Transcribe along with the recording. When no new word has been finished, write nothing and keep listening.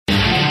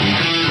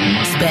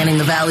spanning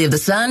the Valley of the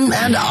Sun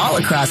and all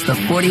across the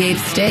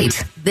 48th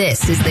state.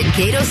 This is the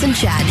Gatos and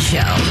Chad Show.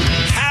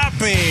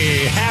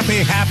 Happy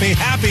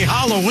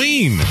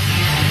Halloween.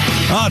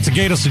 Oh, it's a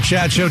Gatos and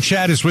Chad Show.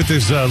 Chad is with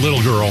his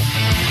little girl.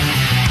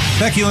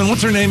 Becky Lynn,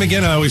 what's her name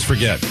again? I always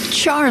forget.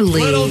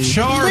 Charlie. Little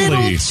Charlie.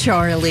 Little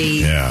Charlie.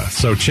 Yeah,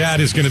 so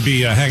Chad is going to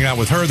be hanging out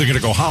with her. They're going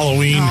to go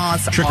Halloween,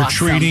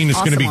 trick-or-treating. It's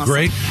going to be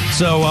great.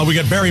 So we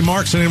got Barry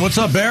Markson in. What's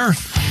up, Bear?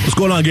 What's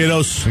going on,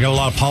 Gatos? We got a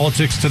lot of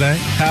politics today.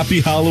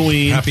 Happy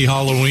Halloween. Happy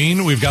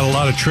Halloween. We've got a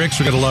lot of tricks.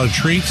 We've got a lot of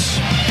treats.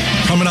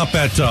 Coming up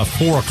at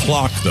 4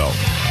 o'clock, though.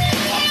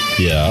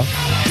 Yeah.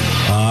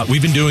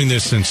 We've been doing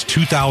this since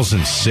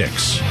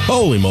 2006.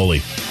 Holy moly.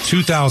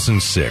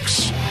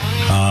 2006.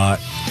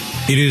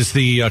 It is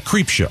the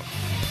Creep Show.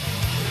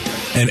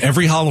 And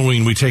every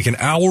Halloween, we take an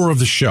hour of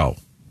the show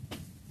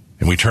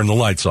and we turn the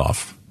lights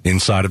off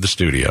inside of the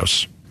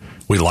studios.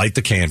 We light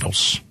the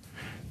candles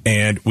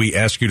and we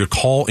ask you to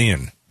call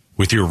in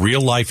with your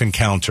real-life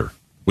encounter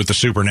with the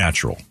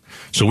supernatural.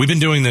 So we've been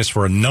doing this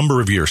for a number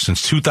of years,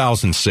 since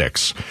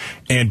 2006.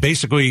 And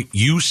basically,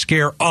 you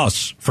scare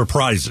us for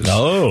prizes.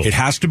 Oh. It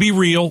has to be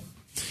real.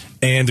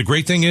 And the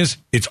great thing is,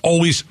 it's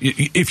always,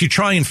 if you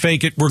try and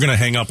fake it, we're going to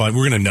hang up on,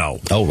 we're going to know.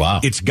 Oh, wow.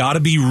 It's got to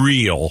be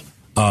real.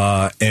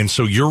 And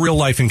so your real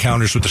life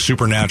encounters with the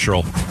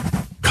supernatural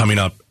coming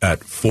up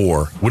at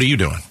 4. What are you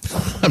doing?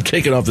 I'm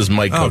taking off this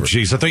mic cover. Oh,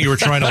 jeez. I thought you were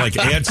trying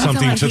to add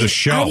something to the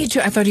show. I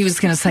thought he was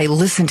going to say,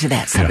 listen to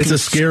that. It's a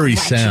scary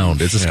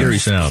sound. It's a scary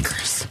sound.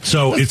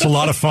 So it's a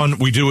lot of fun.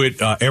 We do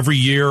it every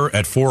year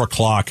at 4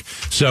 o'clock.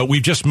 So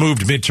we've just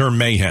moved Midterm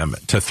Mayhem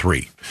to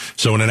 3.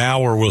 So in an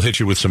hour, we'll hit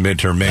you with some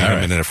Midterm Mayhem.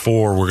 Right. And then at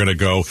 4, we're going to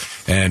go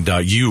and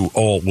you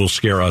all will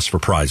scare us for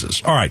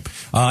prizes. All right.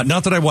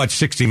 Not that I watched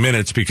 60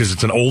 Minutes because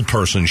it's an old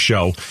person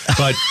show,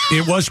 but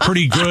it was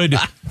pretty good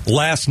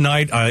last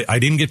night. I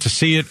didn't get to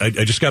see it. I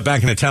just got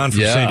back into town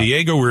from San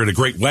Diego. We were at a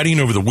great wedding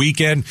over the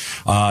weekend.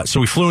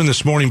 So we flew in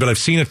this morning, but I've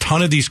seen a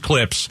ton of these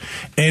clips,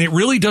 and it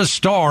really does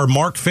star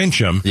Mark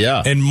Finchem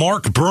and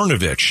Mark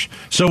Brnovich.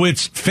 So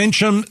it's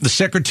Finchem, the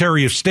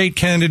Secretary of State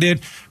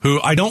candidate,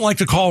 who I don't like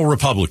to call a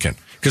Republican,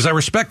 because I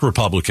respect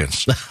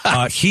Republicans.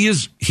 He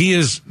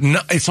is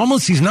not, it's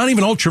almost, he's not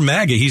even ultra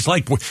MAGA. He's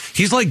like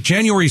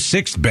January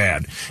 6th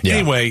bad. Yeah.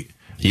 Anyway.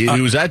 He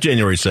was at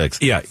January 6th.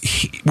 Yeah.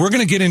 We're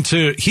going to get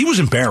into, he was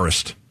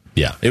embarrassed.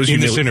 Yeah, it was in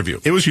this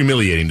interview. It was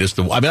humiliating. It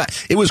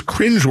was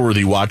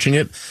cringeworthy watching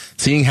it,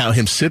 seeing how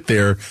him sit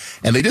there,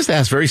 and they just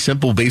asked very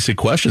simple, basic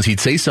questions. He'd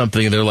say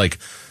something, and they're like,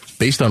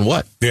 based on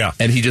what? Yeah.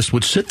 And he just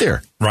would sit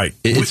there. Right.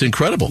 It's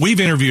incredible.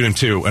 We've interviewed him,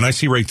 too, and I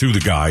see right through the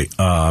guy.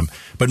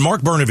 But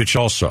Mark Brnovich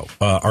also,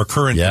 our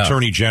current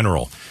Attorney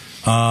General.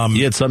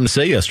 He had something to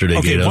say yesterday,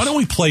 Okay, Gatos. Why don't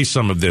we play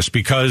some of this?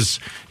 Because,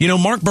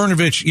 Mark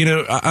Brnovich,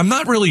 I'm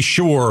not really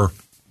sure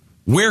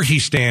where he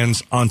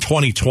stands on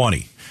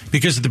 2020.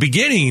 Because at the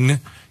beginning,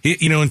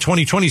 in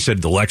 2020, he said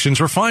the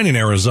elections were fine in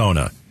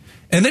Arizona.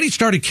 And then he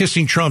started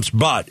kissing Trump's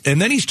butt. And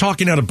then he's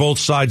talking out of both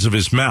sides of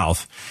his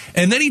mouth.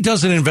 And then he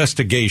does an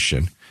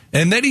investigation.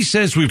 And then he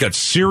says we've got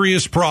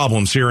serious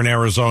problems here in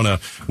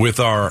Arizona with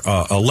our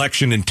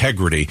election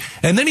integrity.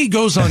 And then he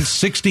goes on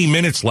 60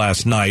 Minutes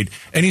last night,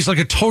 and he's like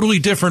a totally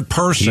different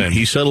person.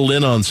 He settled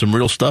in on some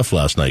real stuff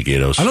last night,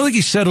 Gatos. I don't think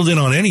he settled in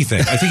on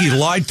anything. I think he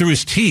lied through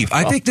his teeth.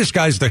 I think this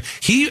guy's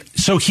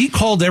so he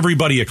called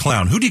everybody a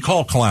clown. Who'd he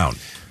call clown?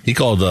 He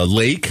called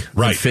Lake,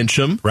 right.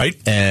 Finchem, right,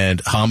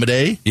 and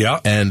Hamadeh,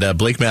 and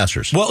Blake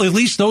Masters. Well, at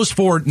least those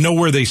 4 know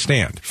where they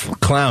stand.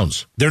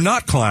 Clowns. They're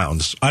not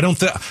clowns. I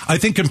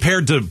think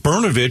compared to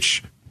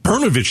Brnovich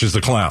is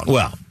the clown.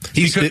 Well,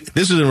 this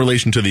is in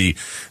relation to the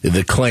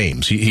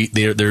claims. He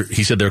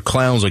said they're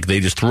clowns, like they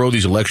just throw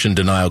these election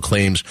denial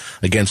claims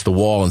against the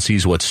wall and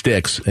sees what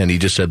sticks. And he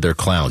just said they're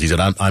clowns. He said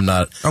I'm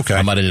not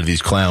into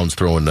these clowns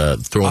throwing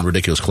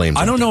ridiculous claims.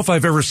 I don't know if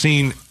I've ever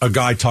seen a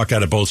guy talk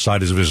out of both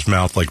sides of his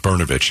mouth like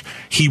Brnovich.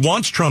 He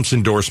wants Trump's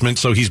endorsement,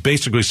 so he's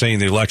basically saying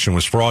the election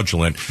was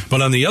fraudulent.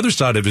 But on the other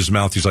side of his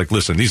mouth, he's like,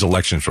 listen, these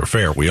elections were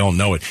fair. We all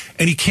know it.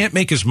 And he can't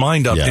make his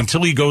mind up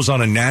until he goes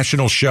on a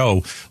national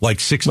show like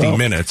 60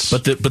 Minutes.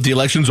 But the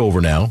election's over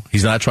now.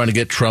 He's not trying to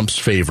get Trump's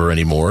favor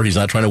anymore. He's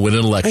not trying to win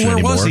an election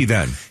anymore. Where was he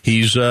then?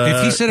 He's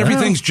if he said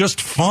everything's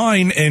just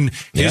fine and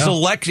his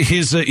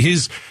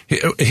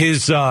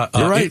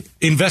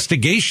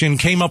investigation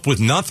came up with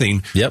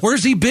nothing. Yep.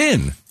 Where's he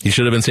been? He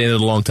should have been saying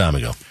it a long time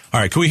ago. All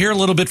right, can we hear a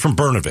little bit from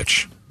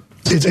Brnovich?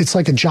 It's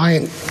like a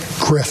giant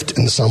grift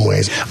in some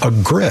ways. A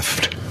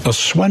grift, a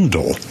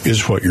swindle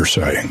is what you're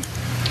saying.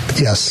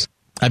 Yes.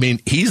 I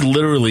mean, he's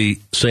literally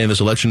saying this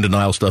election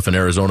denial stuff in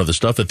Arizona, the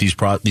stuff that these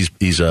people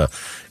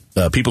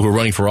who are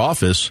running for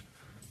office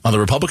on the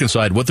Republican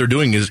side, what they're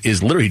doing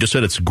is literally, he just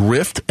said it's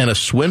grift and a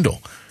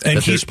swindle. And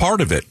he's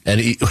part of it.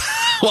 And he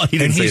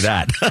didn't say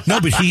that.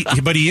 No,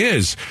 but he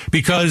is,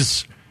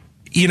 because,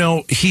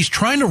 he's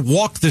trying to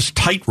walk this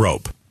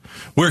tightrope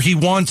where he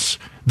wants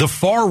the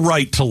far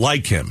right to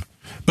like him,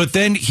 but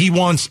then he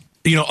wants,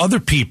 other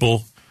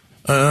people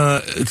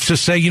to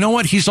say, you know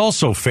what, he's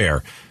also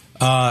fair.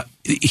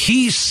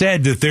 he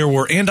said that there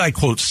were, and I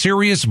quote,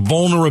 serious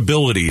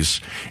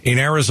vulnerabilities in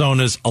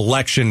Arizona's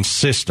election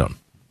system.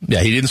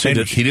 Yeah, he didn't say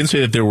that. He didn't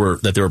say that there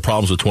were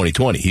problems with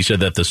 2020. He said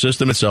that the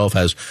system itself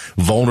has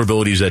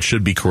vulnerabilities that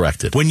should be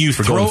corrected. When you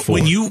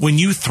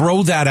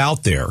throw that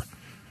out there,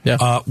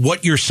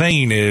 what you're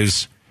saying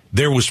is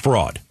there was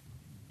fraud,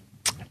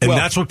 and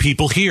that's what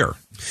people hear.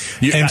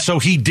 So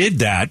he did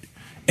that,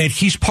 and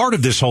he's part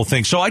of this whole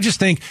thing. So I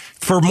just think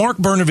for Mark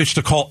Brnovich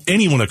to call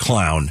anyone a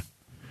clown,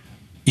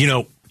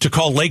 to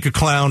call Lake a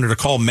clown or to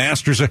call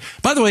Masters.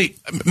 By the way,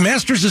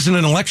 Masters isn't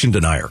an election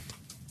denier.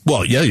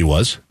 Well, yeah, he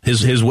was.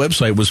 His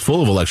website was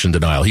full of election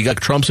denial. He got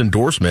Trump's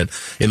endorsement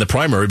in the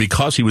primary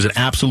because he was an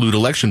absolute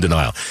election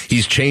denial.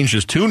 He's changed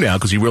his tune now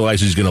because he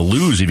realizes he's going to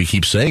lose if he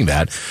keeps saying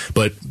that.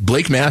 But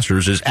Blake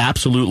Masters is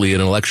absolutely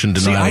an election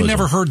denial. See, I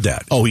never heard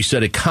that. Oh, he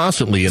said it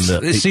constantly in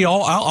the... See,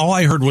 all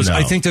I heard was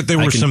I think that there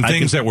were some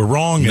things that were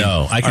wrong.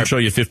 No, I can show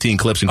you 15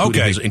 clips,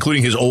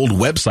 including his old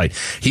website.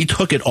 He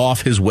took it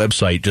off his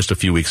website just a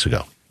few weeks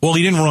ago. Well,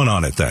 he didn't run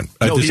on it then.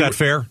 Is that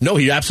fair? No,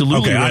 he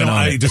absolutely ran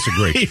on it. I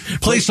disagree.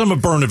 Play some of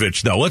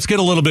Brnovich, though. Let's get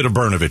a little bit of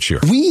Brnovich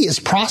here. We, as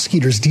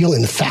prosecutors, deal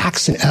in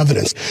facts and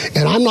evidence.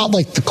 And I'm not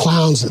like the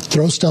clowns that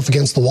throw stuff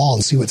against the wall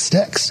and see what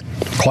sticks.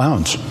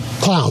 Clowns.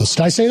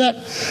 Did I say that?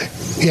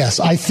 Yes,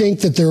 I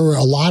think that there were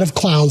a lot of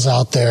clowns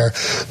out there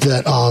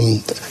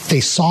that they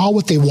saw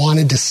what they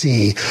wanted to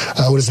see.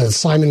 What is that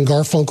Simon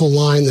Garfunkel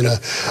line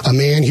that a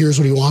man hears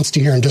what he wants to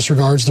hear and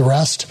disregards the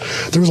rest?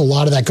 There was a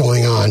lot of that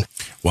going on.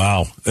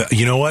 Wow.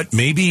 You know what?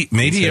 Maybe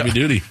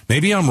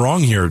I'm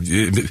wrong here.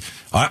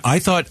 I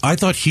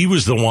thought he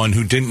was the one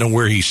who didn't know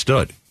where he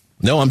stood.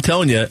 No, I'm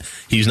telling you,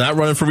 he's not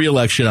running for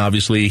re-election.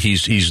 Obviously,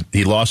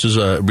 he lost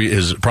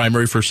his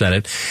primary for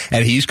Senate,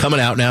 and he's coming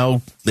out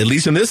now, at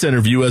least in this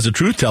interview, as a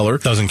truth teller.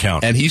 Doesn't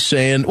count. And he's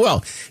saying,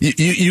 well,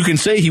 you can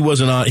say he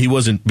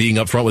wasn't being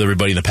upfront with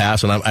everybody in the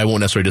past, and I won't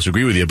necessarily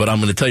disagree with you, but I'm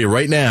going to tell you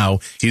right now,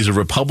 he's a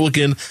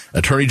Republican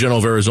Attorney General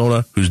of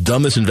Arizona who's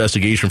done this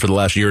investigation for the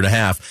last year and a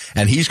half,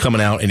 and he's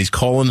coming out and he's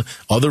calling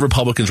other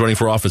Republicans running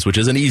for office, which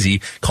isn't easy,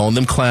 calling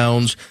them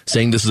clowns,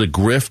 saying this is a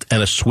grift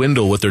and a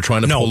swindle what they're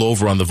trying to pull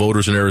over on the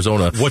voters in Arizona.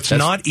 What's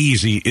not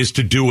easy is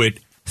to do it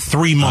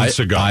 3 months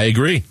ago. I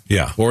agree.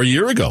 Yeah. Or a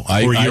year ago.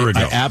 I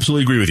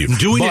absolutely agree with you.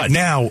 Doing it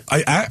now,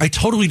 I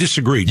totally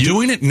disagree.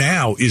 Doing it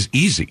now is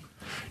easy.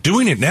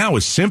 Doing it now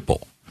is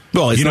simple.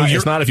 Well,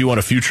 it's not if you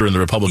want a future in the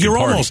Republican Party.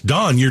 You're almost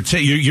done.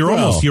 You're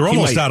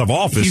almost out of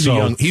office.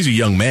 He's a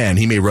young man.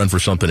 He may run for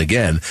something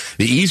again.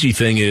 The easy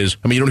thing is,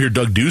 you don't hear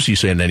Doug Ducey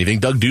saying anything.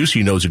 Doug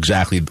Ducey knows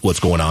exactly what's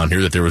going on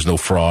here, that there was no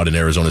fraud in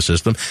Arizona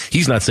system.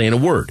 He's not saying a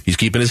word. He's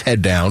keeping his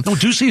head down. No,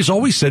 Ducey has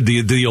always said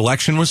the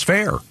election was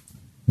fair.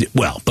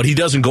 Well, but he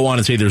doesn't go on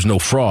and say there's no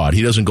fraud.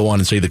 He doesn't go on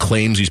and say the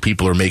claims these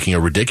people are making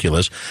are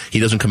ridiculous. He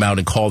doesn't come out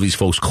and call these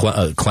folks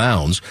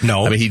clowns.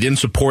 No. He didn't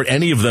support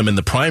any of them in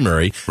the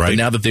primary. Right. But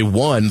now that they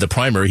won the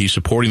primary, he's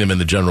supporting them in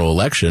the general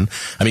election.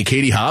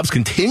 Katie Hobbs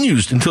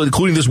continues,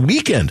 including this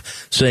weekend,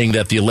 saying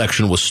that the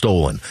election was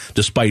stolen,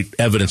 despite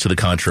evidence to the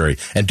contrary.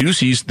 And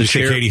Ducey's the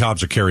chair. Katie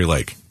Hobbs or Carrie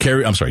Lake?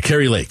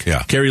 Carrie Lake.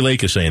 Yeah. Carrie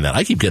Lake is saying that.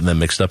 I keep getting them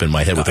mixed up in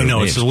my head with their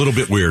names. It's a little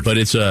bit weird. But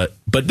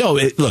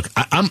look,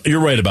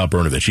 you're right about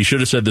Brnovich. He should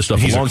have said this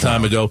stuff a long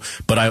time ago.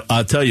 But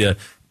I'll tell you,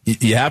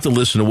 you have to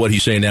listen to what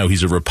he's saying now.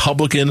 He's a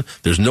Republican.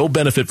 There's no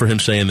benefit for him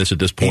saying this at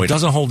this point. He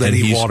doesn't hold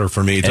any water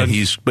for me. But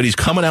he's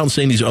coming out and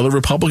saying these other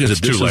Republicans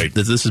that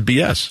this is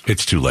BS.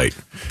 It's too late.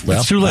 Well,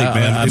 it's too late,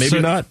 man. Maybe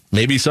not.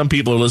 Maybe some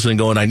people are listening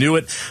going, I knew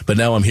it, but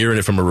now I'm hearing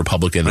it from a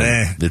Republican.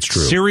 It's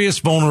true. Serious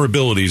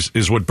vulnerabilities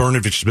is what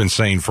Brnovich has been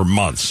saying for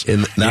months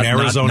in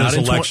Arizona's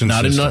election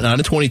system. Not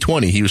in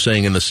 2020. He was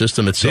saying in the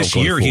system itself. This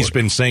year, he's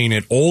been saying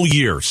it all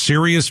year.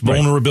 Serious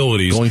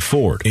vulnerabilities going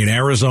forward in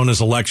Arizona's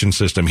election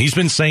system. He's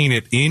been saying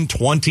it in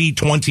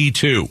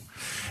 2022.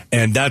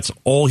 And that's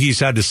all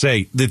he's had to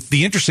say.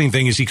 The interesting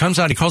thing is he comes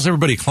out, he calls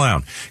everybody a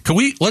clown.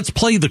 Let's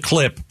play the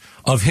clip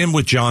of him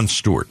with Jon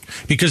Stewart.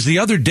 Because the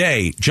other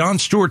day, Jon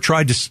Stewart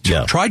tried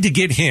to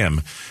get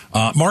him,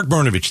 Mark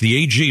Brnovich,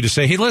 the AG, to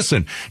say, hey,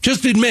 listen,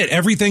 just admit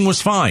everything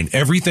was fine.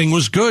 Everything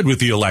was good with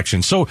the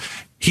election. So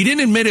he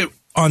didn't admit it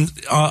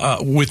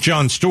with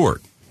Jon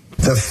Stewart.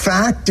 The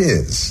fact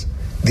is,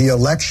 the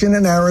election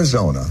in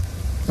Arizona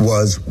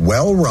was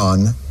well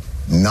run,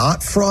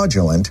 not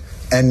fraudulent,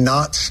 and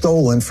not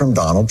stolen from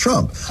Donald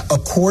Trump,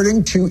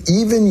 according to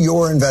even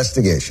your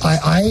investigation.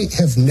 I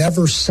have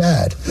never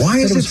said. Why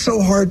is it so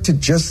hard to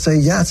just say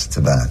yes to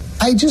that?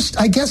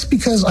 I guess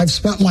because I've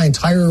spent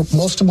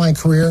most of my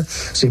career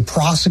as a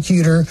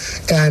prosecutor,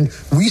 and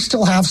we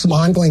still have some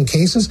ongoing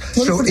cases.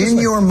 So in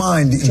your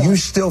mind, you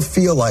still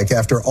feel like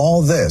after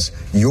all this,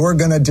 you're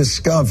going to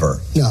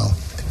discover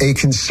a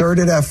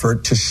concerted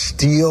effort to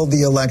steal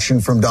the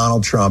election from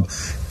Donald Trump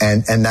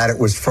and that it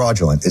was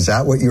fraudulent. Is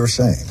that what you're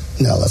saying?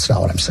 No, that's not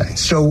what I'm saying.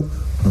 So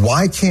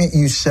why can't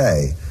you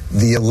say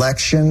the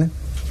election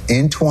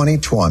in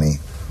 2020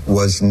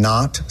 was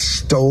not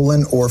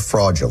stolen or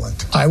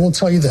fraudulent? I will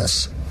tell you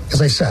this.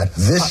 As I said,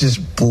 this is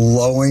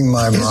blowing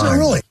my mind. Is it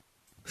really?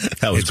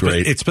 That was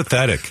great. It's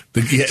pathetic.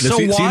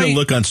 Seeing the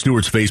look on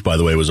Stewart's face, by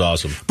the way, was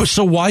awesome. But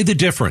so why the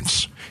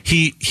difference?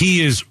 He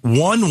is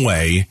one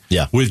way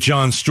with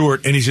Jon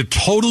Stewart, and he's a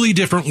totally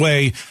different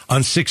way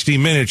on 60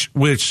 Minutes,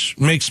 which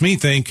makes me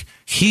think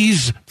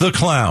he's the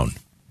clown.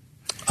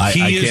 I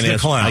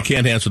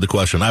can't answer the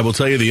question. I will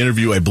tell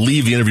you I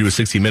believe the interview with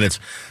 60 Minutes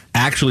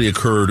actually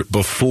occurred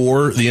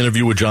before the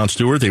interview with Jon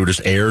Stewart. They were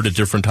just aired at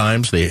different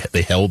times. They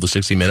held the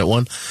 60-minute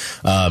one.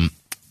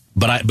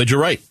 But you're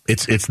right.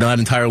 It's not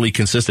entirely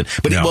consistent.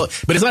 But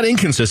it's not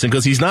inconsistent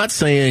because he's not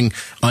saying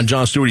on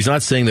Jon Stewart. He's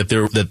not saying that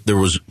there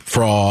was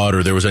fraud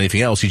or there was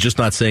anything else. He's just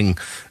not saying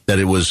that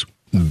it was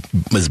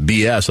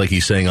BS like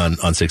he's saying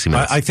on 60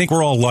 Minutes. I think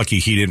we're all lucky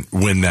he didn't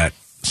win that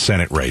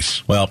Senate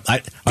race. Well, I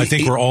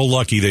think we're all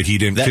lucky that he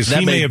didn't, because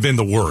he may have been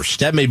the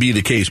worst. That may be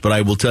the case, but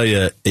I will tell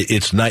you,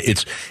 it's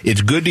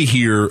good to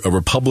hear a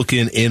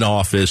Republican in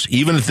office,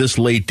 even at this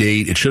late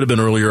date. It should have been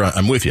earlier.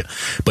 I'm with you,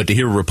 but to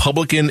hear a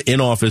Republican in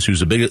office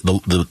who's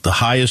the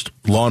highest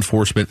law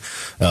enforcement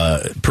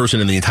person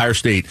in the entire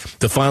state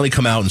to finally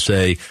come out and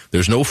say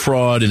there's no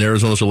fraud in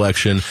Arizona's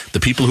election.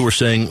 The people who are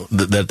saying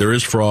that there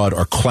is fraud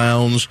are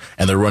clowns,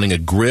 and they're running a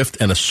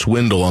grift and a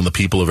swindle on the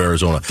people of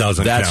Arizona.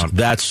 Doesn't count.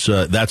 That's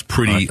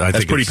pretty.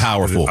 That's pretty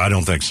powerful. I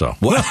don't think so.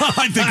 Well,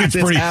 I think it's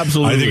pretty.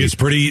 Absolutely. I think it's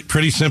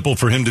pretty simple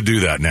for him to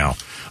do that now.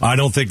 I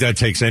don't think that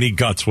takes any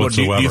guts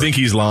whatsoever. Do you think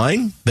he's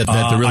lying? That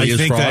there really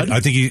is fraud? I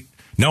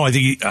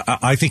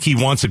think he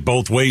wants it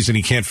both ways, and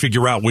he can't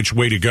figure out which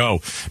way to go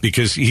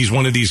because he's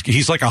one of these.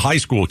 He's like a high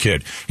school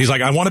kid. He's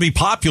like, I want to be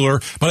popular,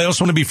 but I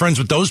also want to be friends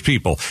with those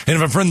people. And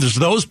if I'm friends with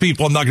those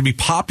people, I'm not going to be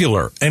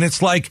popular. And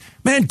it's like,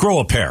 man, grow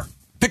a pair.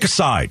 Pick a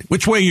side.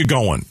 Which way are you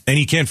going? And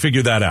he can't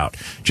figure that out.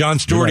 Jon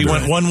Stewart, he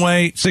went one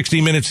way.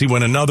 60 Minutes, he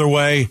went another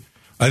way.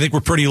 I think we're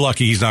pretty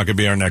lucky he's not going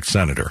to be our next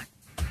senator.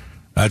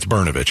 That's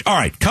Brnovich. All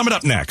right, coming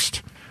up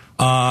next.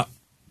 Why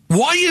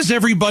is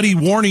everybody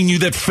warning you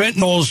that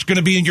fentanyl is going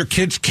to be in your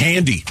kids'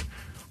 candy?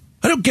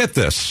 I don't get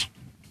this.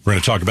 We're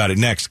going to talk about it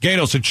next.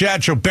 Gatos and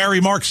Chad Show.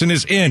 Barry Markson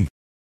is in.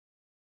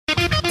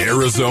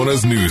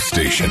 Arizona's news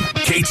station,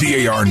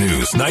 KTAR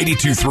News,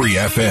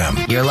 92.3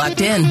 FM. You're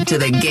locked in to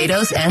the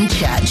Gatos and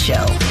Chad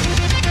Show.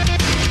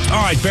 All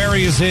right,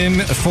 Barry is in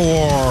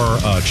for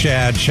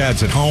Chad.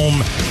 Chad's at home.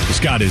 He's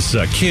got his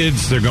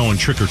kids. They're going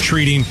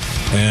trick-or-treating.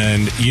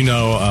 And,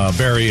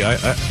 Barry,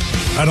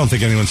 I don't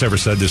think anyone's ever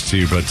said this to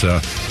you, but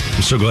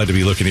I'm so glad to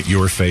be looking at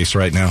your face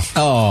right now.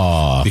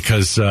 Oh,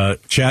 because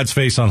Chad's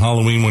face on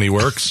Halloween when he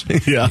works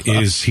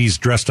is he's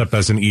dressed up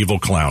as an evil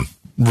clown.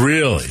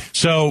 Really?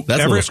 So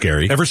that's a little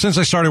scary. Ever since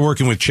I started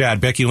working with Chad,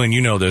 Becky Lynn,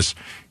 you know this,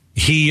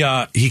 he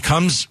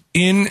comes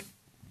in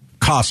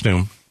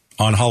costume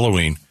on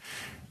Halloween,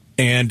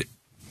 and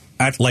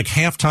at like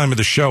halftime of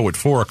the show at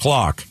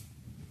 4:00,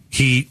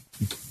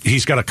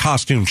 he's got a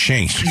costume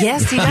change.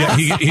 Yes, he does.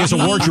 Yeah, he has a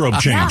wardrobe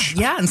change.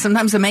 Yeah, and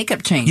sometimes a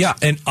makeup change. Yeah,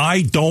 and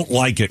I don't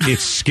like it. It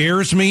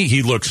scares me.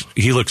 He looks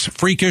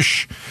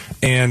freakish,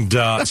 and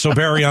so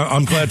Barry,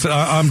 I'm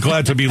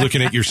glad to be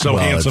looking at your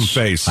handsome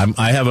face.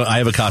 I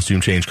have a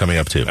costume change coming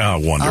up too. Oh,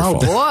 wonderful!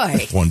 Oh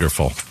boy,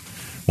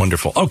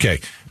 wonderful. Okay,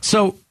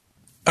 so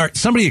all right,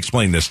 somebody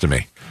explain this to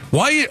me.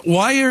 Why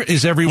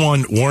is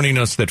everyone warning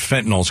us that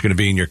fentanyl is going to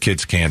be in your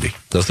kids' candy?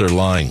 Because they're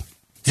lying.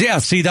 Yeah,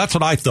 see, that's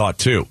what I thought,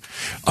 too.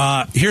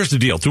 Here's the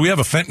deal. Do we have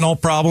a fentanyl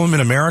problem in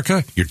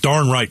America? You're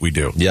darn right we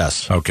do.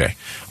 Yes. Okay.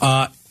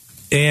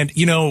 And,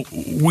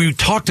 we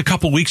talked a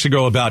couple weeks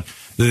ago about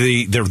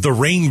the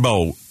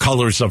rainbow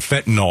colors of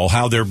fentanyl,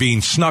 how they're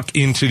being snuck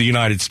into the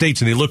United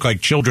States, and they look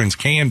like children's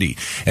candy.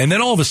 And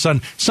then all of a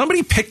sudden,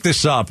 somebody picked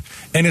this up,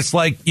 and it's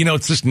like,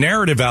 it's this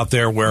narrative out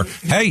there where,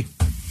 hey,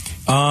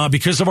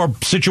 because of our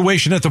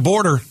situation at the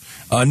border,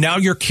 now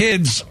your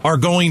kids are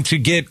going to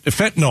get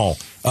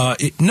fentanyl.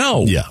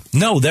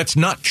 No, that's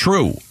not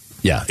true.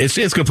 Yeah,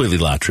 it's completely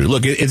not true.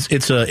 Look,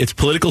 it's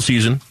political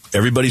season.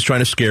 Everybody's trying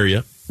to scare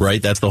you, right?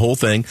 That's the whole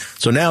thing.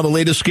 So now the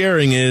latest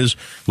scaring is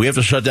we have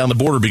to shut down the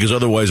border because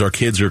otherwise our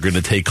kids are going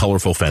to take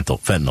colorful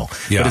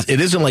fentanyl. Yeah. But it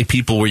isn't like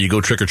people where you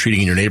go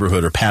trick-or-treating in your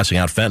neighborhood or passing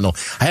out fentanyl.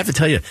 I have to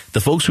tell you,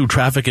 the folks who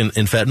traffic in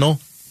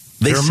fentanyl,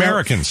 they're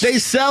Americans. They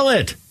sell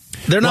it.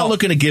 They're not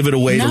looking to give it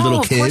away to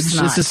little kids.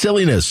 It's a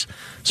silliness.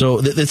 So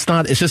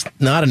it's just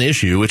not an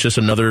issue. It's just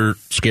another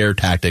scare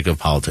tactic of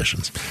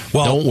politicians.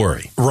 Well, don't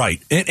worry. Right.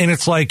 And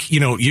it's like,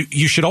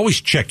 you should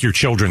always check your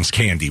children's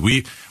candy.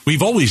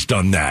 We've always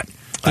done that.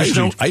 I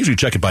usually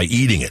check it by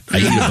eating it. I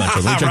eat a bunch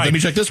of Let me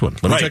check this one.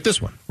 Let me check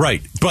this one.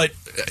 Right. But,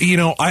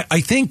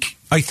 I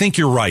think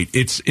you're right.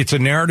 It's a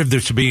narrative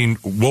that's being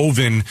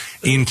woven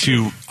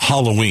into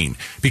Halloween.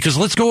 Because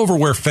let's go over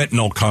where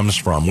fentanyl comes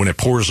from when it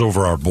pours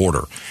over our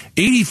border.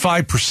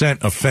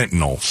 85% of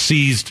fentanyl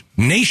seized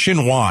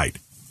nationwide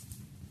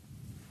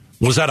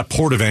was at a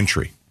port of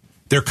entry.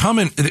 They're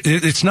coming.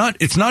 It's not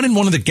in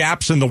one of the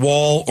gaps in the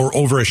wall or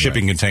over a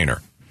shipping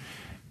container.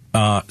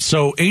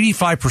 So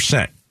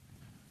 85%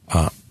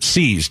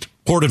 seized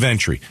port of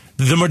entry.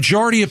 The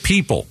majority of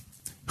people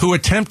who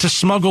attempt to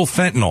smuggle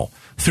fentanyl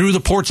through the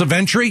ports of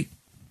entry,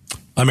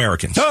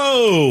 Americans.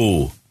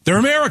 Oh, they're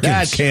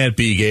Americans. That can't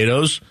be,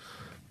 Gatos.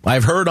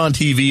 I've heard on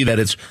TV that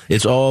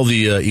it's all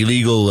the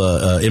illegal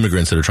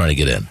immigrants that are trying to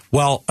get in.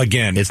 Well,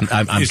 again,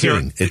 I'm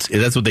kidding.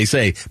 That's what they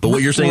say. But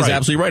what you're saying is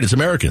absolutely right. It's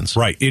Americans.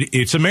 Right.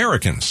 It's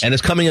Americans. And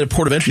it's coming in at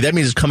port of entry. That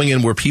means it's coming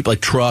in where people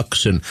like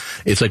trucks, and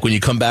it's like when you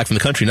come back from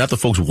the country, not the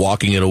folks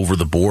walking it over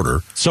the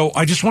border. So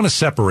I just want to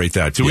separate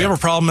that. Do we have a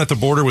problem at the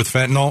border with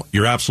fentanyl?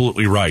 You're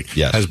absolutely right.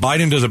 Yes. Has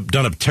Biden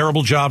done a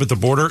terrible job at the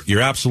border?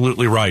 You're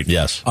absolutely right.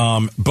 Yes.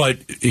 But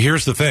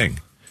here's the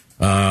thing.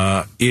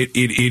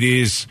 It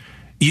is...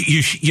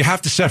 You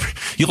have to separate.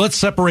 Let's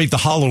separate the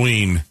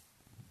Halloween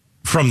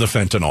from the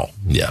fentanyl.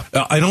 Yeah,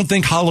 I don't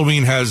think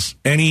Halloween has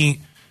any.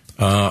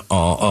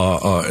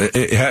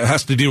 It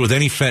has to do with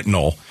any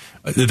fentanyl.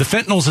 The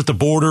fentanyl's at the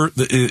border.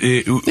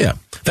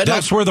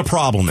 That's where the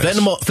problem is.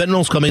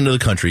 Fentanyl's coming into the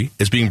country.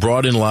 It's being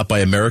brought in a lot by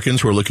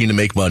Americans who are looking to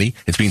make money.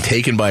 It's being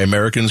taken by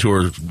Americans who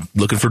are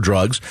looking for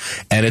drugs.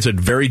 And it's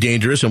very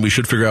dangerous, and we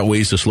should figure out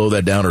ways to slow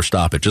that down or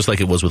stop it, just like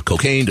it was with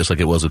cocaine, just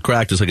like it was with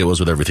crack, just like it was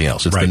with everything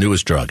else. It's the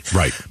newest drug.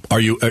 Right.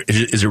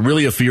 Is it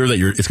really a fear that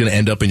it's going to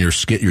end up in your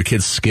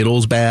kid's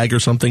Skittles bag or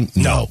something?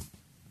 No.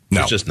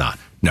 It's just not.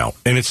 No.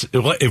 And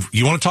if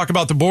you want to talk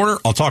about the border,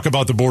 I'll talk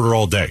about the border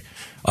all day.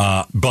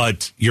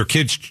 But your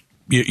kids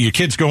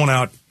going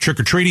out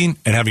trick-or-treating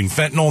and having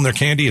fentanyl in their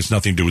candy has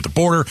nothing to do with the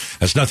border.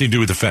 Has nothing to do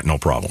with the fentanyl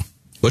problem.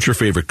 What's your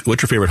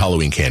favorite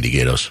Halloween candy,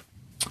 Gatos?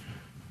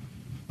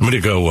 I'm going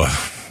to go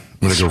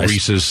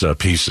Reese's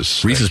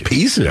Pieces. Reese's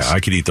Pieces? Yeah, I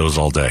could eat those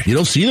all day. You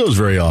don't see those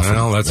very often.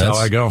 Well, that's how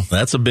I go.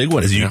 That's a big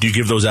one. Do you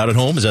give those out at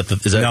home? Is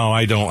that? No,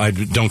 I don't. I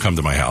don't come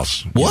to my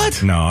house.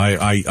 What? No,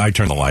 I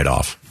turn the light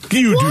off.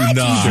 You do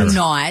not. You do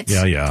not.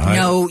 Yeah.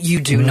 No, you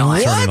do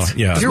not. What?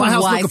 Yeah. Your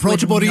wife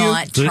approachable to you?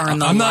 Not turn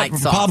the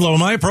lights off. Pablo,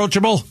 am I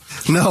approachable?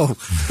 No.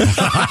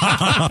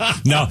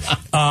 No.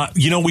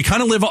 We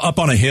kind of live up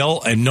on a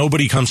hill, and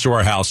nobody comes to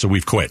our house, so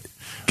we've quit.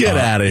 Get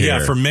out of here.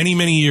 Yeah, for many,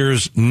 many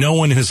years, no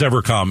one has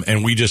ever come,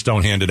 and we just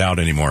don't hand it out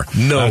anymore.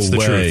 That's the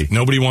way. truth.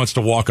 Nobody wants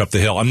to walk up the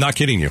hill. I'm not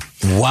kidding you.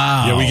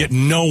 Wow. Yeah, we get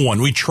no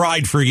one. We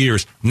tried for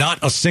years. Not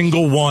a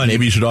single one.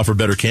 Maybe you should offer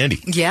better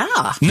candy.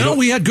 Yeah. No,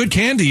 we had good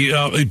candy.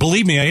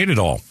 Believe me, I ate it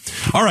all.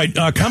 All right,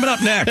 coming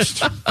up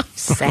next.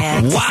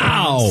 Sad.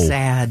 Wow.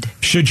 Sad.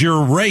 Should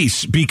your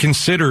race be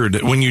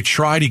considered when you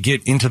try to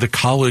get into the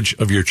college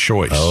of your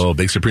choice? Oh,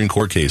 big Supreme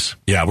Court case.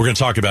 Yeah, we're going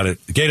to talk about it.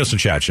 Gatos and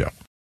Chad Show.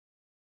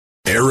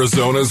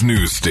 Arizona's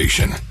news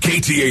station,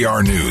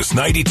 KTAR News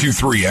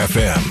 92.3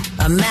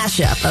 FM. A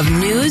mashup of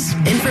news,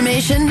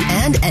 information,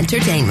 and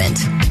entertainment.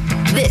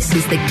 This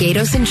is the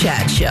Gatos and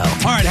Chad Show.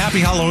 All right,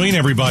 happy Halloween,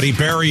 everybody.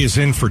 Barry is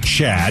in for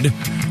Chad.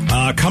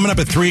 Coming up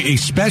at 3, a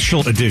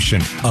special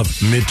edition of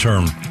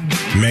Midterm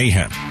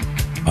Mayhem.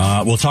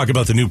 We'll talk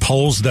about the new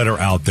polls that are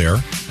out there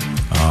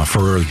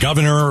for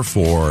governor,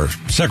 for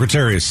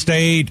Secretary of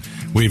State.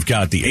 We've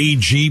got the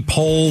AG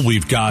poll.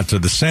 We've got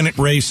the Senate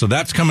race. So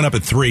that's coming up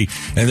at 3.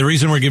 And the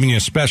reason we're giving you a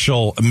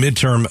special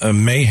midterm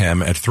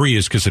mayhem at 3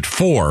 is because at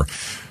 4,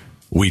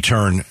 we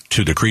turn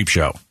to the Creep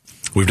Show.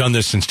 We've done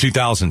this since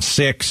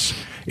 2006.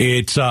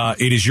 It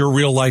is your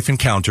real life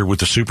encounter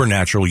with the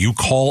supernatural. You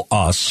call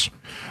us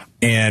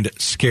and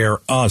scare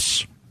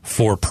us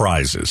for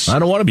prizes. I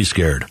don't want to be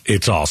scared.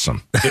 It's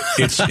awesome.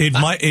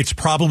 It's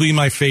probably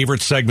my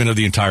favorite segment of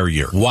the entire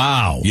year.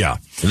 Wow. Yeah.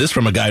 And this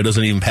from a guy who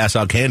doesn't even pass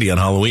out candy on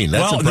Halloween.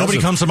 That's impressive. Nobody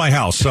comes to my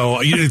house, so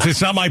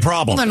it's not my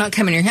problem. Well, they're not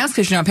coming to your house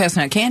because you're not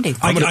passing out candy.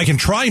 I can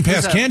try and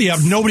pass candy out.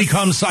 Nobody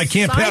comes. I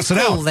can't pass it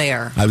out.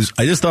 There.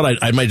 I just thought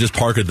I might just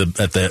park at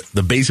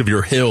the base of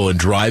your hill and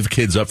drive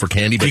kids up for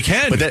candy. But you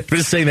can. But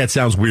just saying that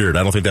sounds weird.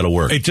 I don't think that'll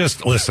work.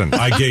 Listen,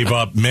 I gave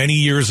up many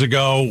years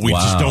ago. We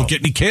just don't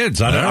get any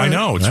kids. I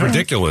know. It's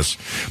ridiculous.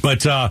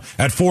 But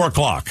at 4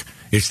 o'clock,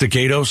 it's the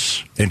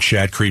Gatos and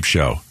Chad Creep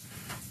Show.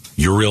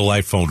 Your real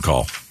life phone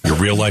call. Your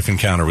real life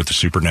encounter with the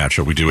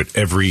supernatural. We do it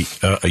every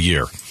a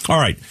year. All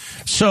right.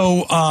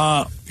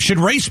 So should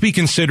race be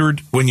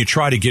considered when you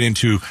try to get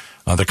into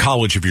the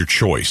college of your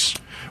choice?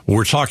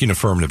 We're talking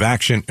affirmative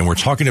action, and we're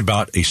talking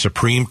about a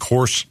Supreme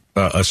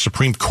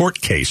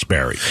Court case,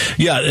 Barry.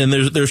 Yeah, and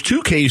there's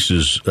 2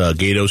 cases,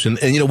 Gatos,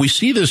 and we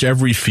see this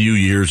every few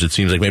years. It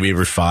seems like maybe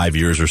every 5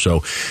 years or so,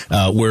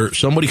 where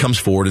somebody comes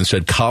forward and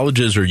said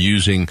colleges are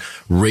using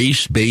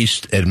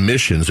race-based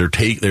admissions.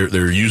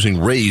 They're using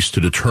race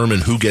to determine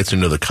who gets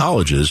into the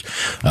colleges,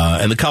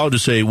 and the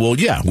colleges say, well,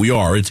 yeah, we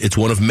are. It's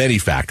one of many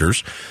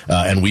factors,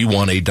 and we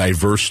want a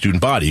diverse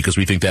student body because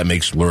we think that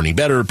makes learning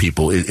better.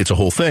 It's a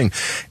whole thing.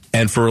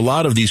 And for a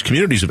lot of these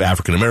communities of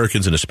African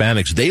Americans and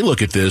Hispanics, they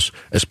look at this,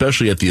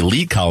 especially at the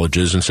elite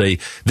colleges, and say,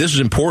 this is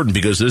important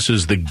because this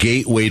is the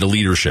gateway to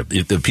leadership.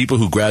 The people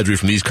who graduate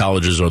from these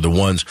colleges are the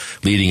ones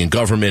leading in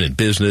government and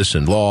business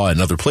and law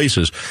and other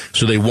places,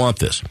 so they want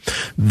this.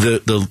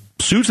 The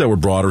suits that were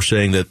brought are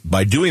saying that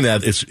by doing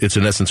that, it's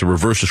in essence a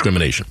reverse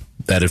discrimination.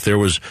 That if there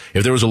was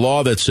a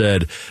law that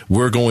said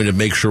we're going to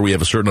make sure we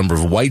have a certain number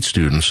of white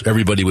students,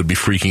 everybody would be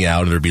freaking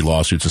out and there'd be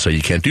lawsuits and say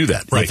you can't do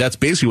that. Right. If that's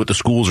basically what the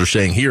schools are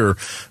saying here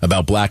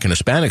about black and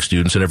Hispanic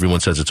students, and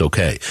everyone says it's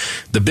okay.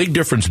 The big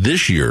difference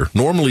this year,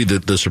 normally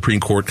the Supreme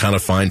Court kind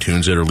of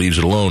fine-tunes it or leaves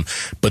it alone,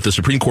 but the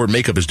Supreme Court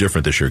makeup is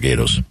different this year,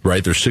 Gatos,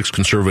 right? There's 6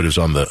 conservatives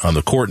on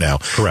the court now.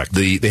 Correct.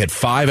 They had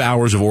 5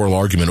 hours of oral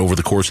argument over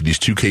the course of these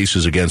 2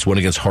 cases, one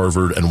against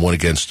Harvard and one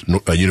against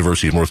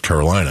University of North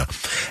Carolina.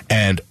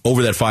 And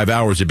over that 5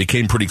 hours, it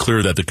became pretty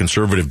clear that the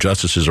conservative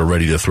justices are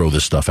ready to throw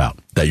this stuff out.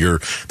 That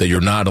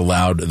you're not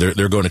allowed.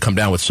 They're going to come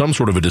down with some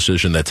sort of a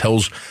decision that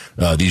tells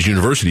these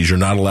universities you're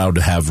not allowed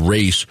to have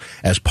race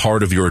as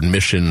part of your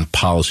admission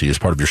policy, as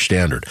part of your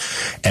standard.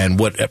 And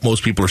what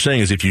most people are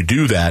saying is if you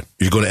do that,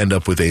 you're going to end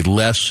up with a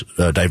less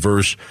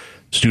diverse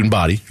student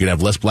body. You're going to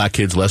have less black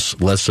kids, less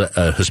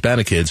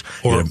Hispanic kids,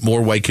 or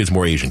more white kids,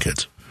 more Asian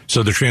kids.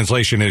 So the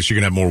translation is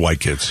you're going to have more white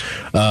kids.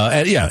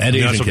 And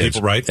Asian kids.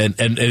 People, right?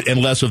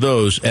 And less of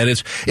those. And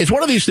it's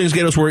one of these things,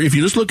 Gatos, where if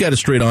you just look at it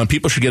straight on,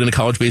 people should get into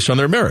college based on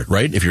their merit,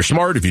 right? If you're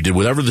smart, if you did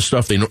whatever the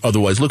stuff they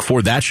otherwise look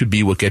for, that should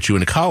be what gets you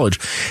into college.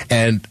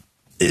 And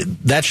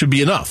that should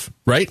be enough,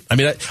 right? I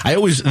mean, I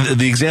always,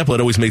 the example that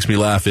always makes me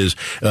laugh is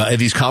at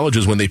these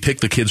colleges when they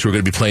pick the kids who are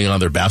going to be playing on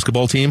their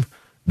basketball team,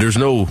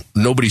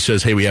 nobody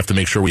says, hey, we have to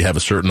make sure we have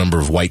a certain number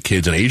of white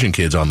kids and Asian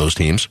kids on those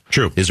teams.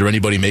 True. Is there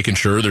anybody making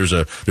sure there's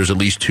at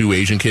least 2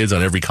 Asian kids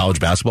on every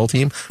college basketball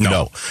team?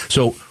 No.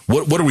 So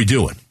what are we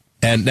doing?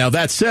 And now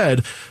that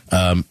said,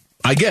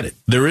 I get it.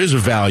 There is a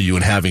value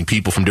in having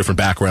people from different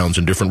backgrounds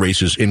and different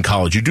races in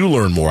college. You do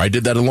learn more. I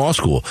did that in law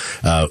school.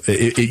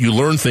 You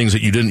learn things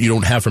that you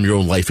don't have from your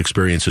own life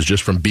experiences,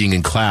 just from being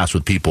in class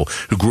with people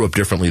who grew up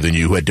differently than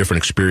you, who had different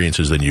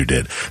experiences than you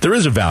did. There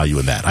is a value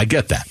in that. I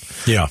get that.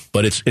 Yeah.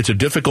 But it's a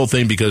difficult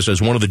thing because,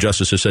 as one of the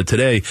justices said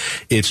today,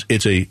 it's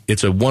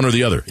a one or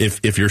the other.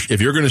 If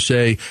you're going to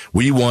say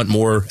we want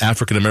more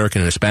African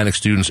American and Hispanic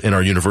students in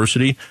our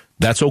university,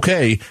 that's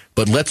okay,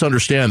 but let's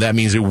understand that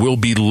means there will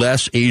be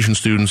less Asian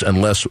students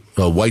and less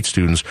white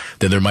students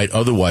than there might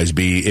otherwise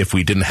be if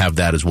we didn't have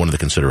that as one of the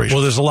considerations.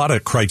 Well, there's a lot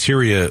of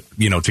criteria,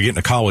 to get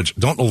into college.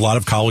 Don't a lot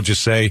of colleges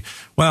say,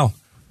 well,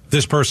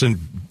 this person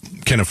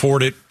can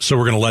afford it, so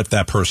we're going to let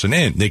that person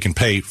in. They can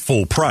pay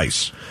full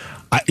price.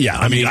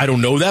 I mean, I don't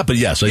know that, but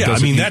yes. That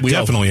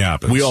definitely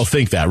happens. We all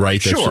think that,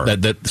 right? Sure.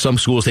 That some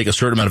schools take a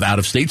certain amount of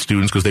out-of-state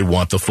students because they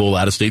want the full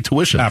out-of-state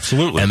tuition.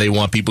 Absolutely. And they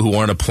want people who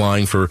aren't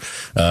applying for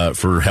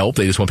help.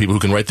 They just want people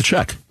who can write the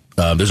check.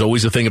 There's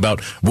always a thing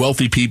about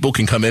wealthy people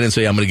can come in and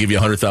say, I'm going to give you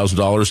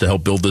 $100,000 to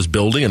help build this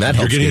building, and that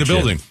helps. You're getting the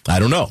building. I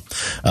don't know.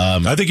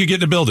 I think you get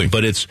the building.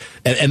 But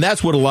and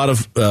that's what a lot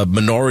of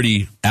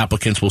minority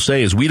applicants will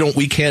say is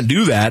we can't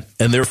do that,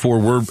 and therefore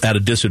we're at a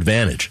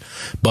disadvantage.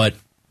 But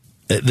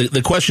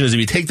the question is, if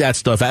you take that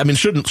stuff, I mean,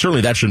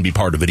 certainly that shouldn't be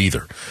part of it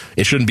either.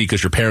 It shouldn't be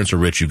because your parents are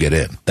rich, you get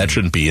in. That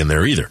shouldn't be in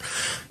there either.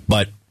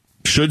 But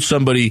should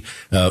somebody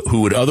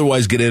who would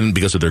otherwise get in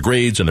because of their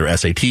grades and their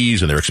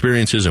SATs and their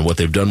experiences and what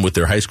they've done with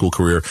their high school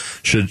career,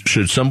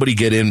 should somebody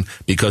get in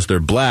because they're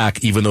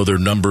black, even though their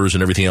numbers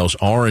and everything else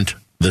aren't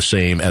the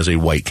same as a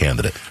white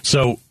candidate?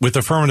 So with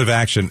affirmative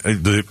action,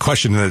 the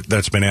question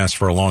that's been asked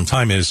for a long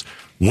time is,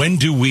 when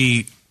do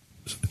we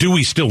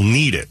still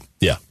need it?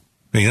 Yeah.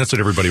 I mean, that's what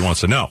everybody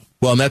wants to know.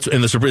 Well, it's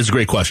a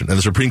great question. And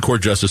the Supreme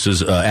Court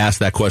justices asked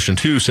that question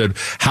too, said,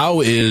 how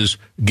is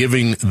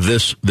giving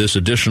this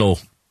additional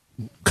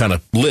kind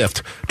of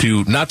lift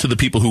not to the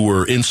people who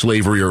were in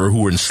slavery or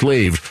who were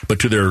enslaved, but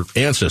to their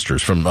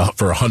ancestors for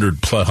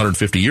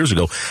 150 years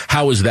ago?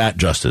 How is that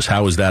justice?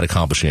 How is that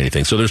accomplishing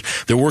anything? So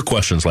there were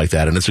questions like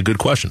that, and it's a good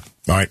question.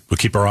 All right. We'll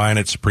keep our eye on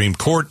it. Supreme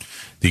Court,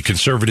 the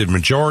conservative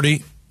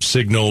majority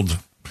signaled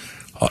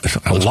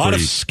a lot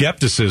of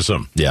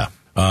skepticism. Yeah.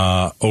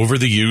 Over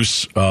the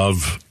use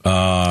of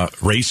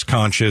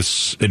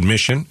race-conscious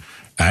admission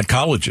at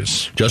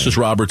colleges. Justice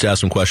Roberts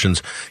asked some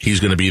questions. He's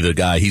going to be the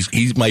guy.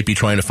 He might be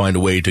trying to find a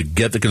way to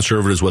get the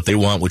conservatives what they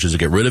want, which is to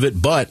get rid of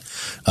it, but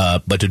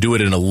to do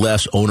it in a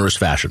less onerous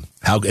fashion.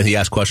 And he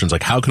asked questions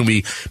like, how can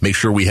we make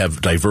sure we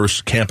have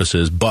diverse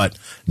campuses, but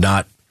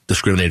not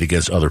discriminate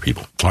against other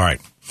people? All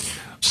right.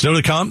 Still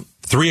to come,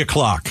 3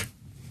 o'clock,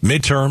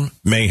 midterm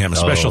mayhem, a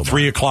special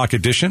 3 o'clock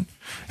edition.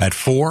 At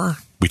 4,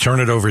 we turn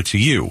it over to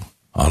you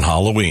on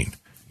Halloween.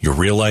 Your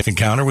real-life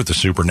encounter with the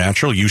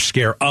supernatural. You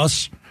scare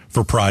us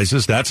for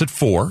prizes. That's at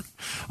 4.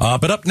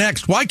 But up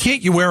next, why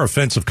can't you wear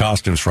offensive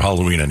costumes for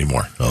Halloween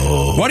anymore?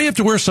 Why do you have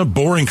to wear some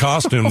boring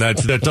costume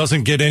that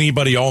doesn't get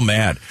anybody all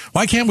mad?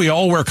 Why can't we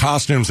all wear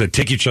costumes that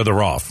tick each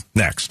other off?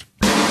 Next.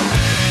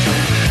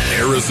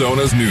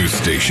 Arizona's news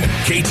station,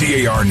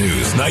 KTAR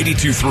News,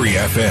 92.3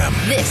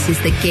 FM. This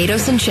is the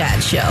Gatos and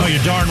Chad Show. Oh,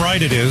 you're darn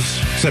right it is.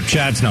 Except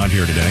Chad's not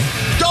here today.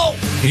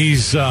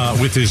 He's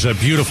with his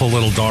beautiful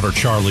little daughter,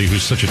 Charlie,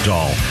 who's such a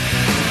doll.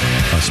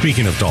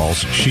 Speaking of dolls,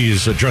 she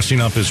is dressing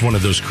up as one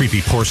of those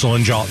creepy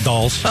porcelain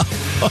dolls.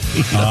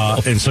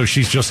 And so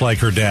she's just like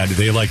her dad.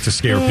 They like to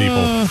scare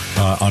people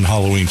on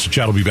Halloween. So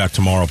Chad will be back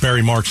tomorrow.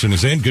 Barry Markson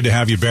is in. Good to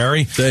have you,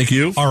 Barry. Thank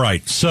you. All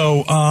right.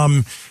 So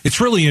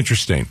it's really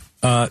interesting.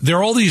 There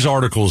are all these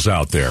articles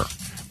out there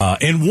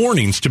and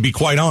warnings, to be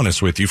quite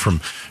honest with you,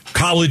 from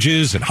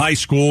colleges and high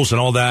schools and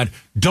all that.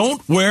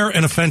 Don't wear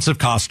an offensive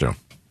costume.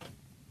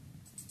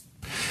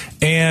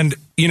 And,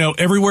 you know,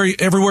 everywhere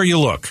you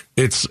look,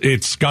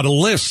 it's got a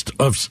list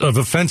of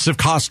offensive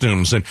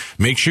costumes, and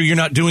make sure you're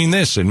not doing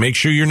this, and make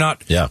sure you're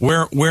not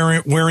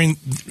wearing.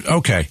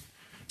 Okay.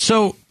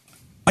 So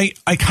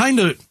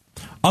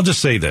I'll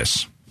just say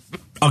this.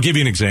 I'll give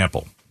you an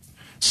example.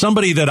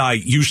 Somebody that I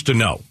used to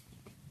know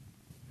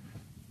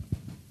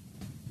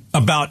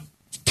about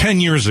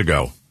 10 years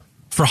ago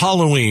for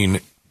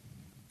Halloween,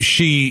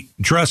 she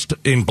dressed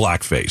in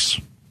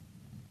blackface.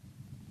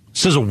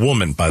 This is a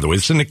woman, by the way.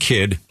 This isn't a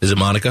kid. Is it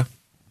Monica?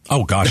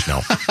 Oh, gosh,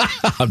 no.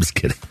 I'm just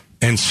kidding.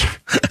 And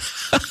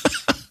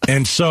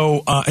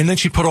then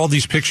she put all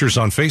these pictures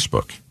on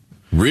Facebook.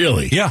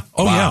 Really? Yeah.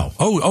 Oh, wow. yeah.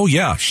 Oh,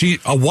 yeah. She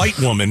a white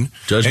woman,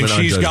 and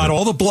she's got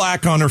all the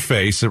black on her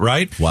face,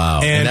 right?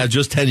 Wow. And that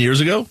just 10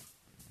 years ago?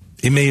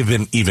 It may have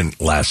been even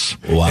less.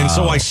 Wow. And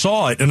so I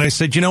saw it, and I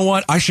said, you know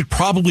what? I should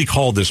probably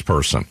call this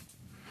person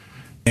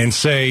and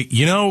say,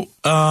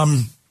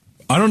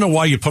 I don't know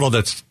why you put all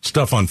that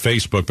stuff on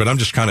Facebook, but I'm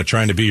just kind of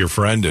trying to be your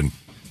friend. And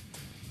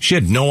she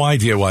had no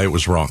idea why it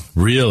was wrong.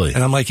 Really?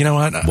 And I'm like, you know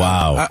what?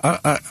 Wow.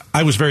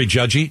 I was very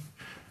judgy.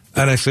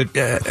 And I said,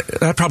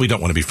 I probably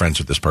don't want to be friends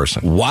with this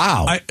person.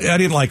 Wow. I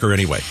didn't like her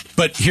anyway.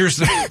 But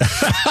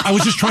I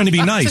was just trying to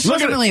be nice. She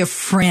wasn't really a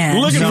friend.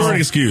 Looking for an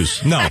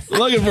excuse. No.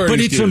 Looking for an excuse. But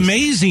it's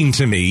amazing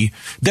to me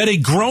that a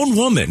grown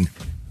woman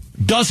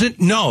doesn't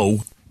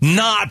know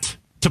not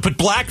to put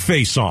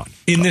blackface on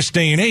in this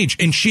day and age,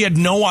 and she had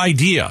no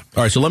idea.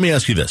 All right, so let me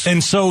ask you this.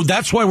 And so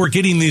that's why we're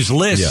getting these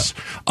lists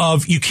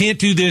of you can't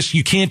do this,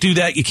 you can't do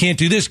that, you can't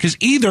do this, because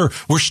either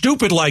we're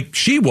stupid like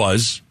she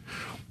was,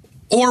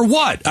 or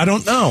what? I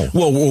don't know.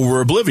 Well,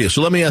 we're oblivious.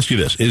 So let me ask you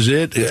this. Is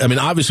it, I mean,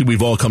 obviously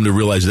we've all come to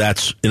realize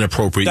that's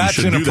inappropriate. That's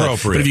you shouldn't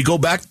inappropriate. do that. But if you go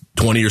back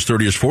 20 years,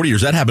 30 years, 40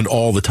 years, that happened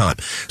all the time.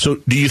 So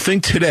do you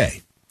think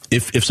today,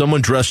 if someone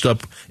dressed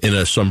up in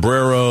a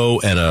sombrero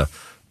and a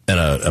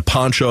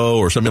poncho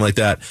or something like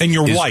that. And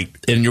you're white.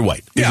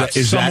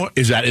 Is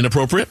that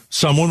inappropriate?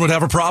 Someone would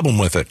have a problem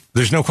with it.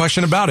 There's no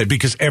question about it,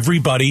 because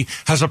everybody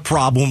has a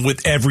problem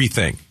with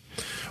everything.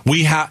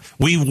 We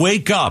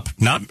wake up,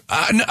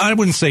 I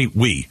wouldn't say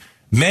we.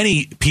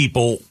 Many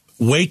people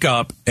wake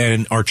up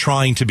and are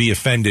trying to be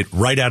offended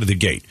right out of the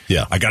gate.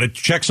 Yeah. I got to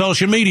check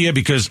social media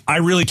because I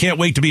really can't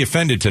wait to be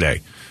offended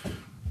today.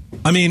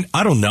 I mean,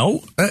 I don't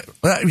know.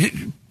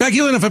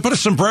 Becky Lynn, if I put a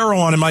sombrero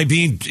on, am I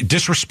being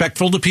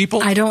disrespectful to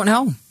people? I don't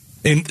know.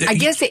 I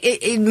guess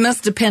it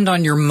must depend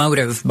on your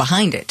motive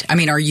behind it. I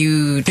mean, are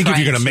you think if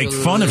you're going to make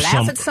fun of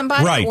at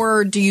somebody, right,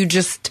 or do you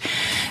just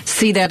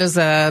see that as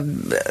a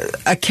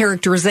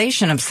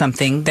characterization of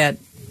something that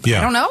I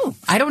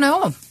don't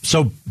know.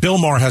 So Bill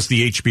Maher has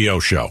the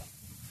HBO show,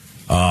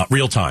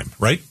 Real Time,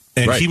 right?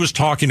 And he was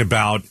talking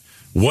about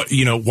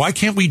why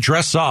can't we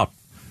dress up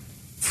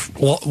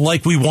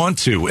like we want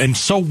to? And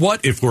so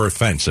what if we're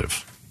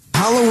offensive?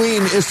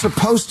 Halloween is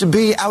supposed to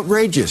be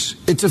outrageous.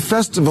 It's a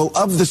festival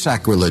of the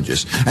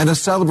sacrilegious and a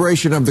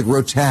celebration of the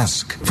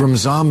grotesque, from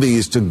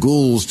zombies to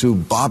ghouls to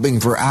bobbing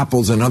for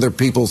apples and other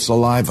people's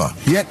saliva.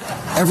 Yet,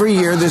 every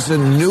year there's a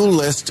new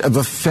list of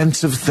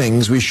offensive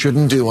things we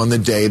shouldn't do on the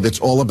day that's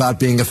all about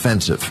being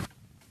offensive.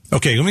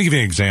 Okay, let me give you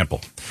an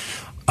example.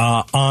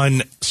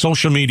 On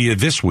social media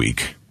this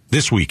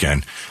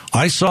weekend,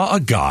 I saw a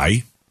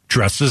guy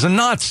dressed as a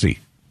Nazi.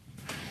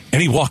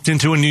 And he walked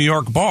into a New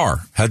York bar,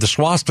 had the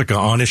swastika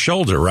on his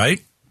shoulder,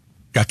 right?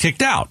 Got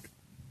kicked out.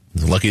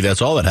 Lucky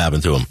that's all that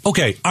happened to him.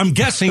 Okay, I'm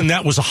guessing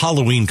that was a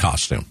Halloween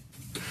costume.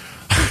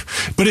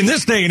 But in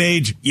this day and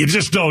age, you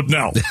just don't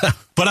know.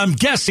 But I'm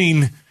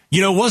guessing,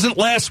 it wasn't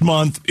last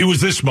month, it was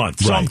this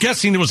month. So I'm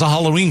guessing it was a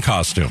Halloween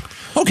costume.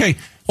 Okay,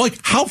 like,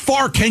 how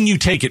far can you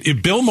take it?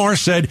 If Bill Maher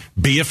said,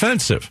 be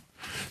offensive.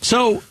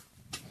 So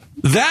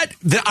That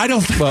I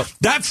don't. Well,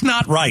 that's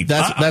not right.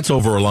 That's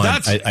over a line.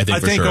 I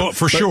think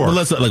for sure. But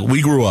let's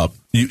we grew up.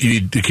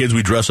 The kids,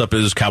 we dress up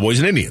as cowboys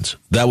and Indians.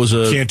 That was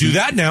can't do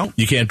that now.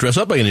 You can't dress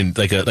up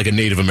like a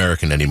Native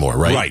American anymore,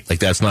 right? Right. Like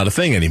that's not a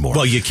thing anymore.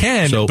 Well, you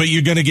can, but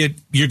you're gonna get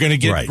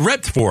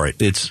ripped for it.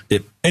 Is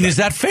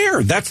that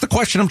fair? That's the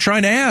question I'm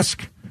trying to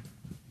ask.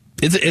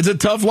 It's a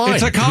tough line.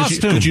 It's a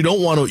costume. Because you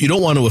don't want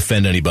to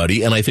offend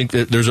anybody, and I think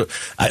that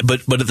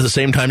but at the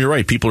same time, you're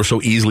right. People are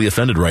so easily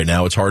offended right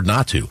now; it's hard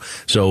not to.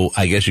 So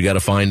I guess you got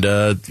to find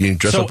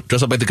dress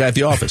up like the guy at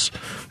the office,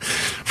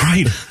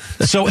 right?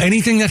 So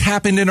anything that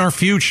happened in our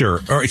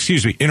future, or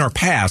excuse me, in our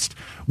past,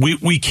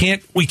 we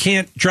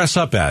can't dress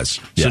up as.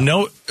 So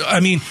no,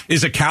 I mean,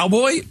 is a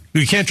cowboy?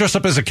 You can't dress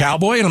up as a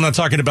cowboy, and I'm not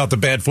talking about the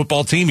bad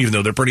football team, even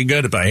though they're pretty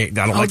good. But I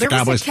don't like the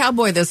Cowboys. There was a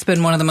cowboy that's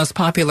been one of the most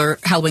popular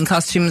Halloween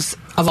costumes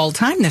of all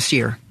time this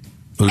year.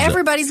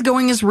 Everybody's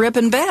going as Rip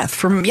and Beth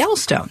from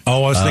Yellowstone.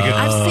 Oh, I was thinking.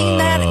 I've seen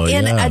that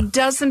in a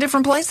dozen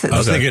different places. I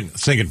was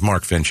thinking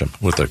Mark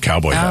Finchem with the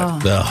cowboy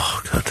hat.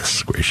 Oh,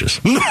 goodness gracious.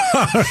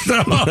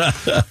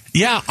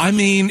 Yeah, I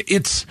mean,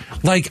 it's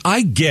like,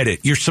 I get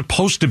it. You're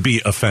supposed to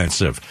be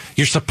offensive.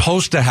 You're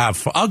supposed to have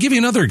fun. I'll give you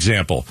another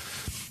example.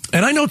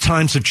 And I know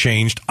times have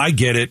changed. I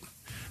get it.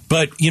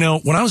 But,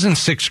 when I was in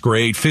fifth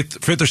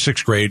or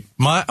sixth grade,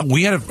 I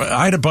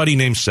had a buddy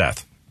named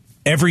Seth.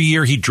 Every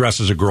year he'd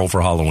dress as a girl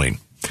for Halloween.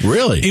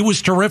 Really? It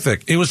was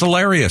terrific. It was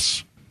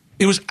hilarious.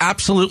 It was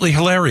absolutely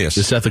hilarious.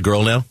 Is Seth a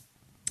girl now?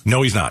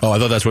 No, he's not. Oh, I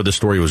thought that's where the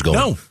story was going.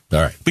 No. All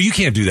right. But you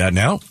can't do that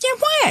now. Yeah,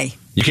 why?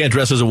 You can't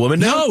dress as a woman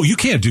now? No, you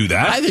can't do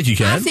that. I think you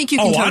can. I think you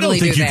can totally I don't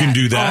think do you can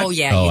do that. Oh,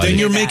 yeah. Then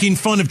you're making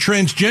fun of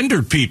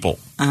transgendered people.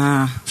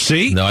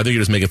 See? No, I think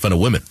you're just making fun of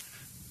women.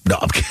 No,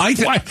 I'm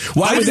kidding. I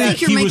think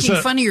you're making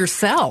fun of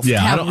yourself. Yeah,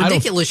 how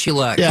ridiculous you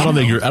look. Yeah, I don't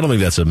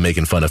think that's a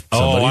making fun of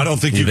somebody. Oh, I don't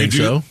think you can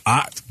do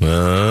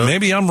so.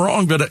 Maybe I'm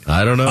wrong, but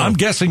I don't know. I'm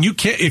guessing you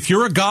can't. If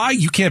you're a guy,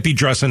 you can't be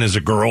dressing as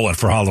a girl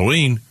for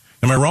Halloween.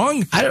 Am I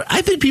wrong?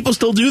 I think people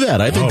still do that.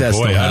 I think that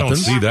still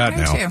happens. I don't see that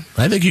now. Too.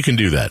 I think you can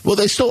do that. Well,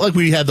 they still, like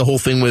we had the whole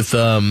thing with,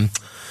 what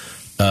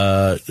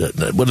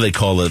do they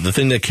call it? The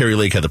thing that Carrie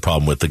Lake had the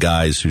problem with, the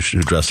guys who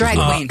dress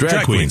as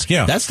drag queens.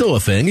 Yeah. That's still a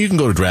thing. You can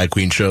go to drag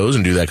queen shows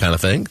and do that kind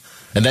of thing.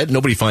 And that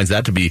nobody finds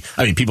that to be,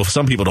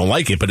 some people don't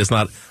like it, but it's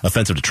not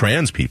offensive to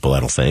trans people, I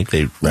don't think.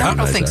 I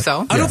don't think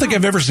so. I don't think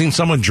I've ever seen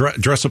someone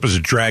dress up as a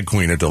drag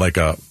queen at like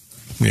a,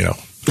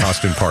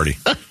 costume party.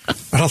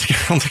 I don't think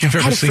I've ever seen that.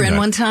 I had a friend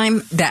one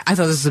time that I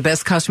thought this was the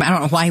best costume. I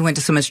don't know why he went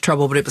to so much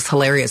trouble, but it was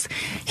hilarious.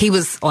 He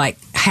was like,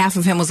 half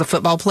of him was a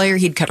football player.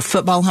 He'd cut a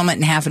football helmet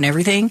in half and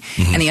everything.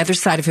 And the other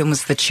side of him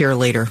was the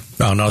cheerleader.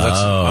 Oh, no,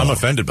 I'm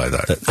offended by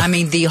that. I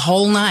mean, the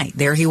whole night,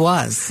 there he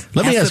was.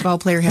 Let me ask, football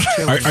player, half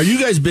cheerleader. Are you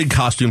guys big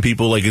costume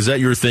people? Like, is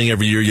that your thing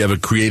every year? You have a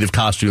creative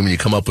costume and you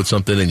come up with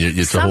something and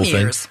it's the whole thing?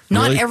 Some years.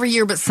 Not every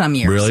year, but some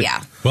years, really?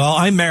 Yeah. Well,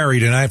 I'm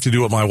married and I have to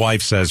do what my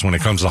wife says when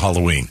it comes to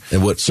Halloween.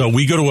 So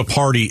we go to a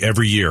party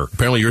every year.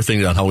 Apparently your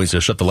thing on Halloween is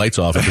to shut the lights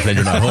off and pretend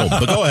you're not home.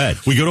 But go ahead.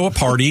 We go to a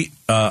party,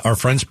 our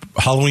friend's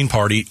Halloween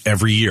party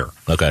every year.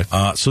 Okay.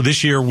 So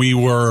this year we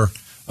were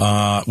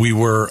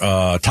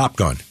Top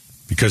Gun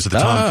because of the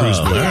Tom Cruise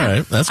movie. All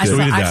right. That's good.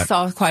 I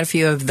saw quite a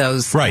few of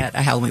those at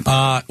a Halloween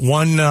party.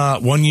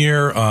 One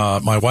year,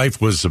 my wife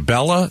was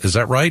Bella. Is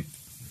that right?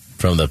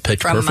 From the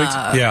Pitch Perfect?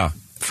 Yeah.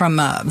 From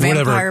a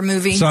vampire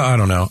movie? So, I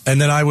don't know. And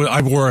then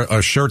I wore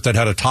a shirt that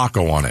had a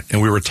taco on it,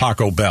 and we were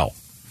Taco Bell.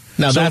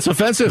 Now that's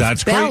offensive.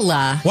 That's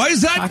Bella. Why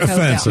is that Taco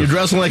offensive? Bell. You're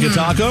dressing like a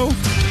taco?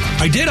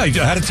 I did. I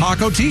had a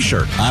taco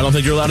T-shirt. I don't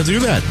think you're allowed to do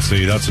that.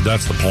 See, that's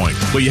the point.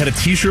 Well, you had a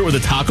T-shirt with a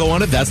taco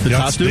on it? That's the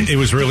costume? It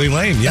was really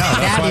lame. Yeah,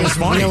 that's why it was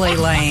funny. Really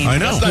lame. I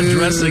know. That's not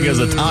dressing as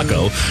a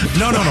taco.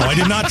 No. I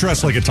did not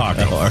dress like a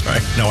taco. Oh, all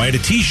right. No, I had a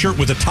T-shirt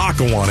with a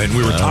taco on it, and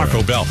we were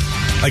Taco Bell.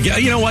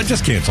 You know what?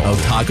 Just cancel. Oh,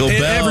 Taco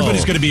Bell.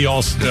 Everybody's going to be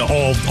all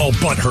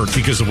butthurt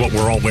because of what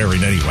we're all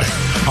wearing anyway.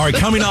 All right,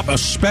 coming up, a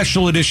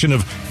special edition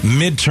of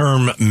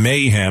Midterm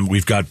Mayhem.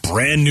 We've got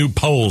brand new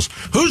polls.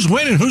 Who's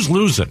winning? Who's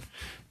losing?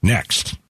 Next.